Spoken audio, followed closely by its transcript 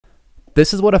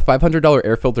This is what a $500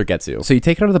 air filter gets you. So you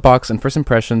take it out of the box, and first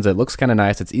impressions, it looks kind of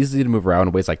nice, it's easy to move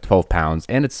around, weighs like 12 pounds,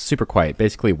 and it's super quiet,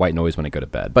 basically white noise when I go to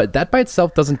bed. But that by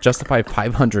itself doesn't justify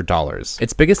 $500.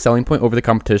 Its biggest selling point over the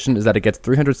competition is that it gets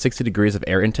 360 degrees of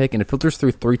air intake, and it filters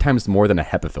through 3 times more than a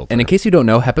HEPA filter. And in case you don't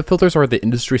know, HEPA filters are the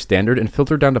industry standard and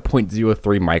filter down to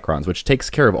 0.03 microns, which takes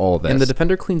care of all of this. And the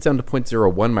Defender cleans down to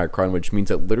 0.01 micron, which means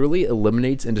it literally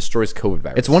eliminates and destroys COVID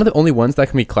virus. It's one of the only ones that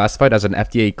can be classified as an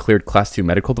FDA cleared class 2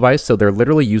 medical device, so they're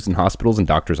literally used in hospitals and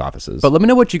doctors' offices. But let me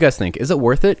know what you guys think. Is it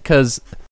worth it? Because